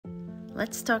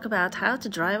Let's talk about how to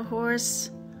drive a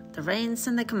horse, the reins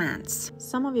and the commands.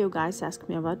 Some of you guys ask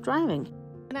me about driving.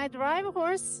 When I drive a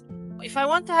horse, if I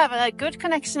want to have a good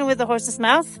connection with the horse's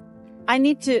mouth, I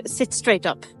need to sit straight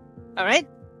up. All right?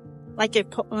 Like your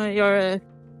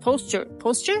posture.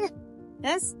 Posture?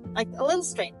 Yes? Like a little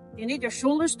straight. You need your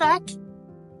shoulders back.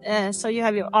 So you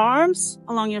have your arms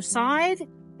along your side.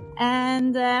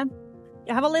 And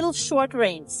you have a little short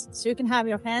reins. So you can have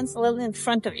your hands a little in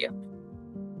front of you.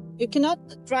 You cannot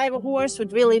drive a horse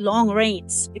with really long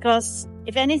reins, because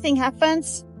if anything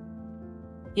happens,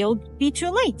 you'll be too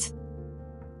late.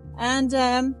 And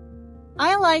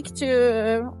I like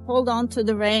to hold on to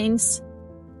the reins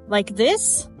like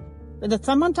this, with the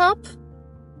thumb on top.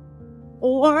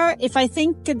 Or if I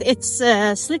think it's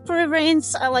slippery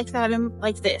reins, I like to have them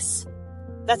like this.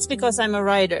 That's because I'm a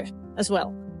rider as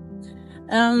well.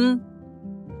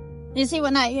 You see,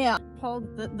 when I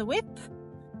hold the whip,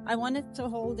 I wanted to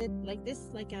hold it like this,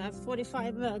 like a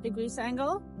 45 degrees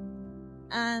angle.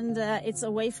 And it's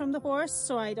away from the horse,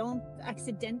 so I don't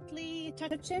accidentally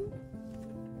touch him.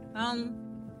 And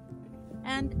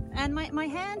my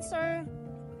hands are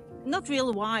not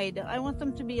real wide. I want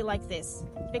them to be like this,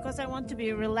 because I want to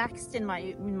be relaxed in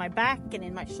my back and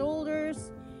in my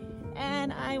shoulders.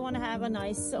 And I want to have a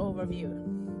nice overview.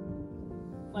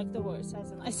 Like the horse has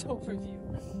a nice overview.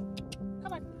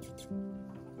 Come on.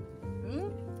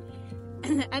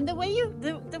 And the way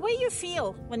you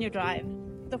feel when you drive,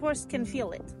 the horse can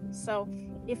feel it. So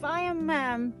if I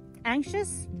am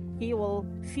anxious, he will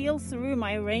feel through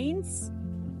my reins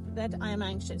that I am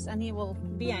anxious, and he will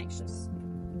be anxious.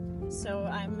 So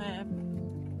I'm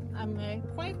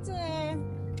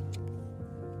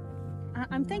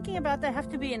thinking about I have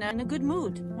to be in a good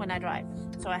mood when I drive.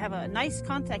 So I have a nice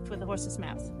contact with the horse's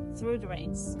mouth through the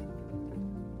reins.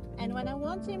 And when I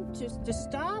want him to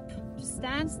stop, to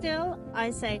stand still,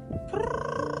 I say,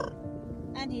 prrr,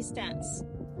 and he stands.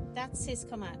 That's his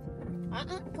command.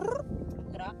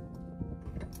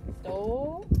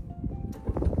 So,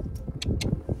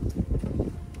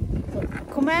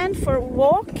 command for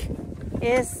walk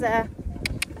is, and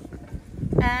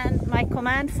my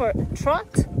command for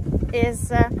trot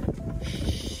is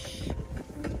shh.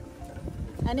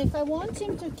 And if I want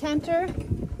him to canter,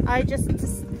 I just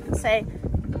say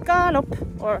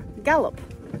gallop or gallop.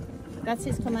 That's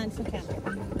his command for canter.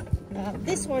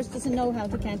 This horse doesn't know how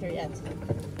to canter yet.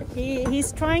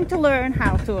 He's trying to learn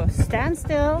how to stand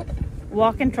still,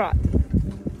 walk and trot.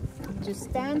 To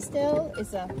stand still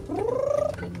is a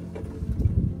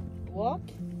walk.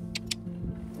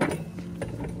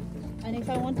 And if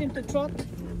I want him to trot,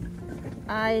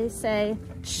 I say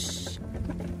shh.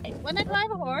 When I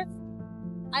drive a horse,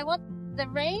 I want the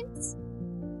reins.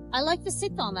 I like to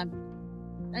sit on them.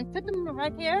 I put them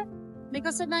right here,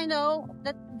 because then I know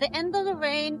that the end of the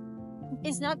rein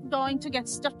is not going to get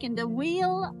stuck in the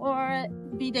wheel or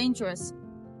be dangerous.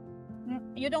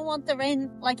 You don't want the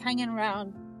rein like hanging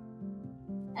around.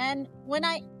 And when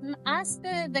I ask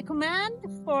the command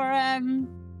for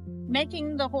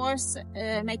making the horse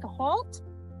make a halt,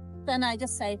 then I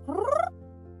just say,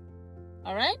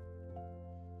 all right,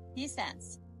 he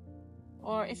stands.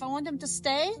 Or if I want him to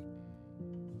stay,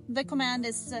 the command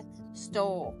is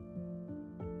stå,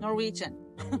 Norwegian.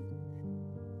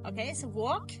 Okay, so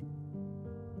walk.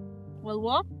 We'll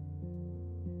walk.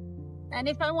 And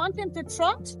if I want him to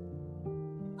trot,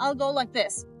 I'll go like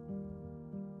this.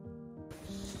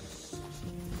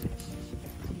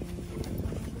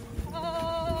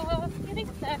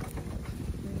 Getting stuck.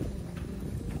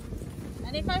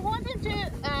 And if I want him to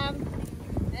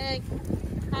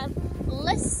have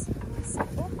less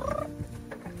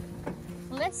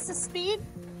speed,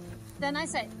 then I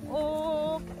say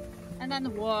oh, and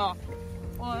then walk,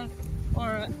 or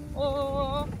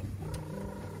oh,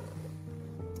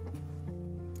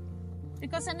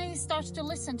 because then he starts to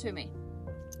listen to me.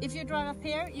 If you drive up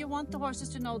here, you want the horses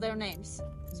to know their names,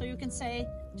 so you can say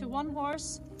to one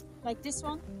horse, like this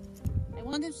one, I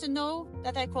want him to know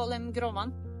that I call him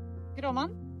Gråman.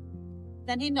 Gråman.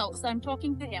 Then he knows I'm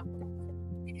talking to him.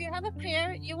 If you have a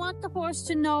pair, you want the horse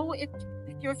to know if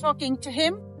you're talking to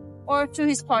him or to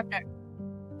his partner.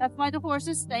 That's why the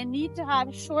horses, they need to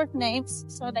have short names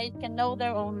so they can know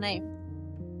their own name.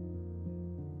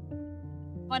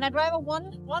 When I drive a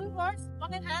one horse,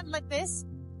 one in hand like this,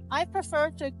 I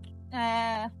prefer to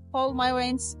hold my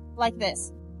reins like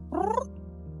this.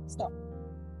 Stop.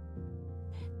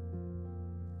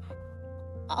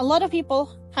 A lot of people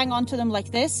hang on to them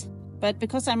like this, but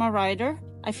because I'm a rider,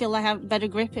 I feel I have better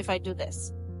grip if I do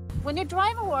this. When you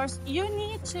drive a horse, you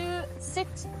need to sit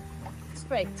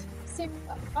straight. Sit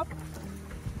up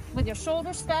with your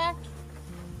shoulders back,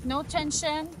 no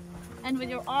tension, and with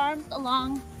your arms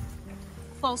along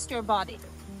close to your body.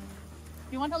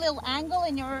 You want a little angle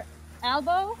in your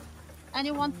elbow, and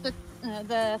you want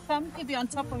the thumb to be on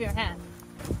top of your hand.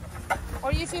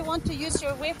 Or if you want to use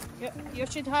your whip, you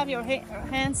should have your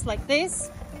hands like this,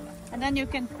 and then you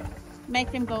can make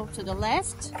him go to the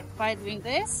left by doing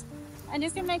this, and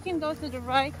you can make him go to the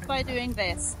right by doing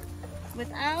this,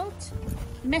 without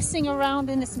messing around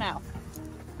in his mouth.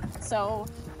 So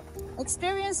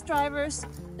experienced drivers,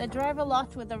 they drive a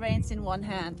lot with the reins in one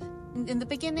hand. In the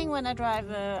beginning, when I drive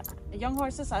young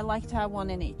horses, I like to have one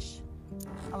in each.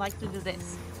 I like to do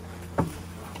this.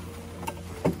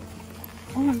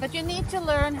 But you need to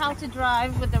learn how to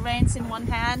drive with the reins in one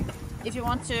hand if you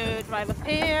want to drive a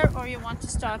pair, or you want to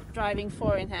start driving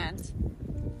 4 in hand.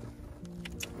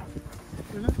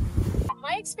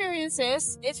 My experience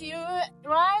is, if you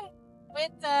drive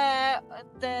with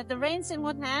the reins in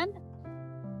one hand,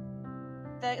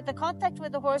 the contact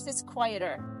with the horse is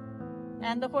quieter,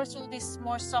 and the horse will be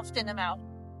more soft in the mouth.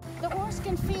 The horse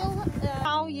can feel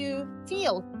how you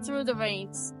feel through the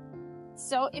reins.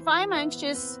 So if I'm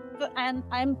anxious and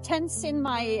I'm tense in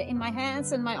my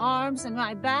hands and my arms and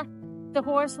my back, the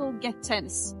horse will get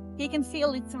tense. He can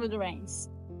feel it through the reins.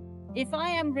 If I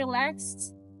am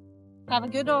relaxed, have a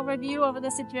good overview over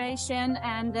the situation,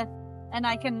 and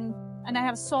I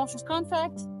have soft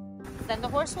contact, then the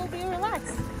horse will be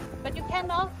relaxed. But you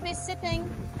cannot be sitting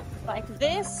like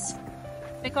this,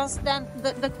 because then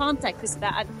the contact is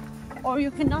bad. Or you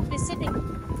cannot be sitting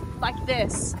like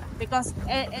this, because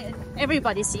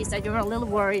everybody sees that you're a little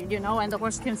worried, you know, and the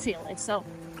horse can feel it. So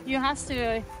you have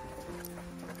to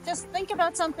just think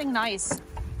about something nice.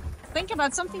 Think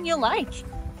about something you like,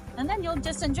 and then you'll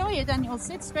just enjoy it, and you'll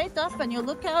sit straight up and you'll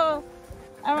look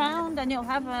around, and you'll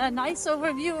have a nice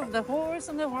overview of the horse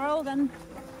and the world and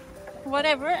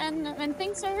whatever, and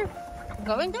things are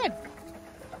going good.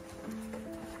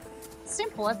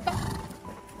 Simple as that.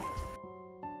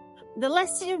 The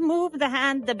less you move the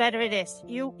hand, the better it is.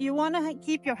 You want to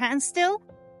keep your hand still,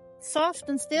 soft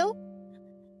and still,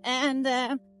 and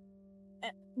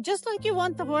just like you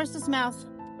want the horse's mouth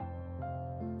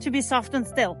to be soft and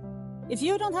still. If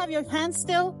you don't have your hand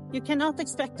still, you cannot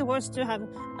expect the horse to have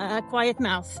a quiet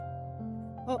mouth.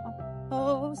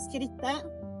 Skrittet.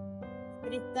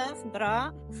 Skrittet.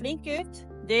 Bra. Flink ut.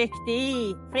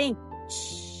 Dyktig. Flink.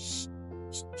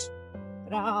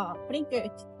 Bra. Flink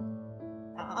ut.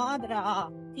 Ja, bra.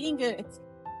 Fin gutt.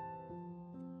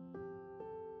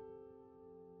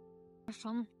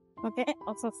 Sånn. Ok,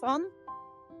 altså sånn.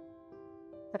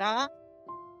 Bra.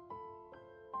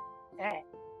 Okay.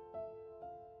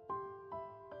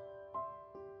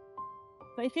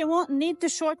 So if you need to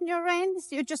shorten your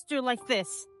reins, you just do like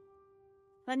this.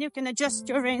 Then you can adjust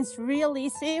your reins real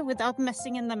easy without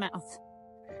messing in the mouth.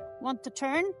 Want to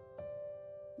turn?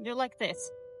 Do like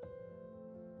this.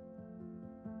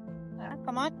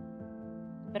 Come on.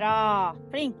 Bra.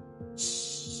 Flink.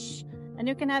 Shh. And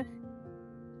you can have,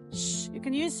 shh. You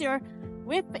can use your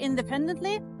whip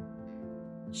independently,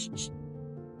 shh,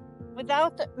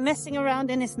 without messing around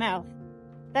in his mouth.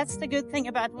 That's the good thing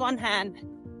about one hand.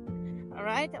 All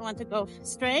right. I want to go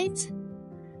straight.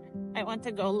 I want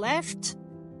to go left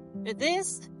with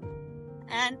this.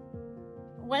 And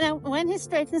when he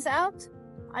straightens out,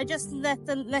 I just let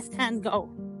the left hand go.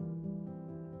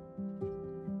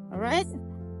 Right?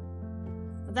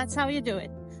 That's how you do it.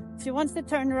 If you want to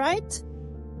turn right,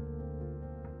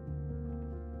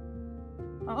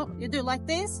 you do like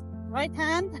this, right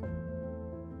hand.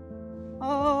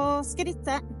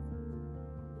 Skrittet.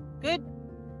 Good.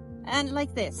 And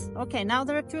like this. Okay, now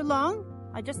they're too long.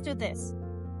 I just do this.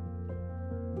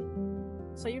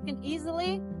 So you can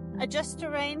easily adjust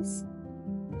your reins.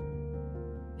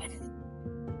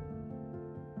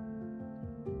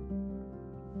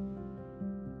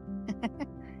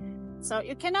 So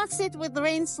you cannot sit with the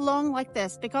reins long like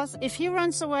this, because if he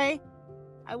runs away,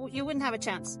 you wouldn't have a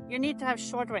chance. You need to have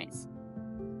short reins.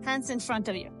 Hands in front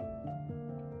of you.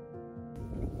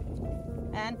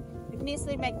 And you can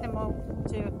easily make them move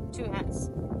to 2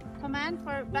 hands. Command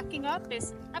for backing up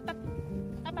is up, up,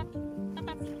 up, up, up,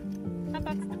 up, up,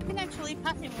 up. You can actually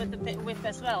pat him with the whip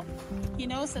as well. He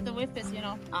knows that the whip is, you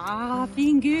know,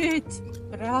 fin gut,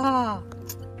 bra.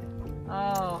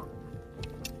 Oh.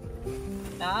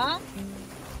 Da.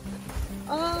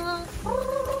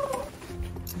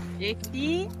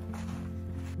 Riktig.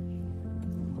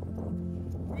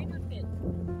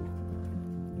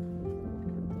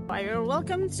 You're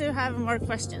welcome to have more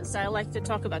questions. I like to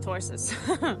talk about horses.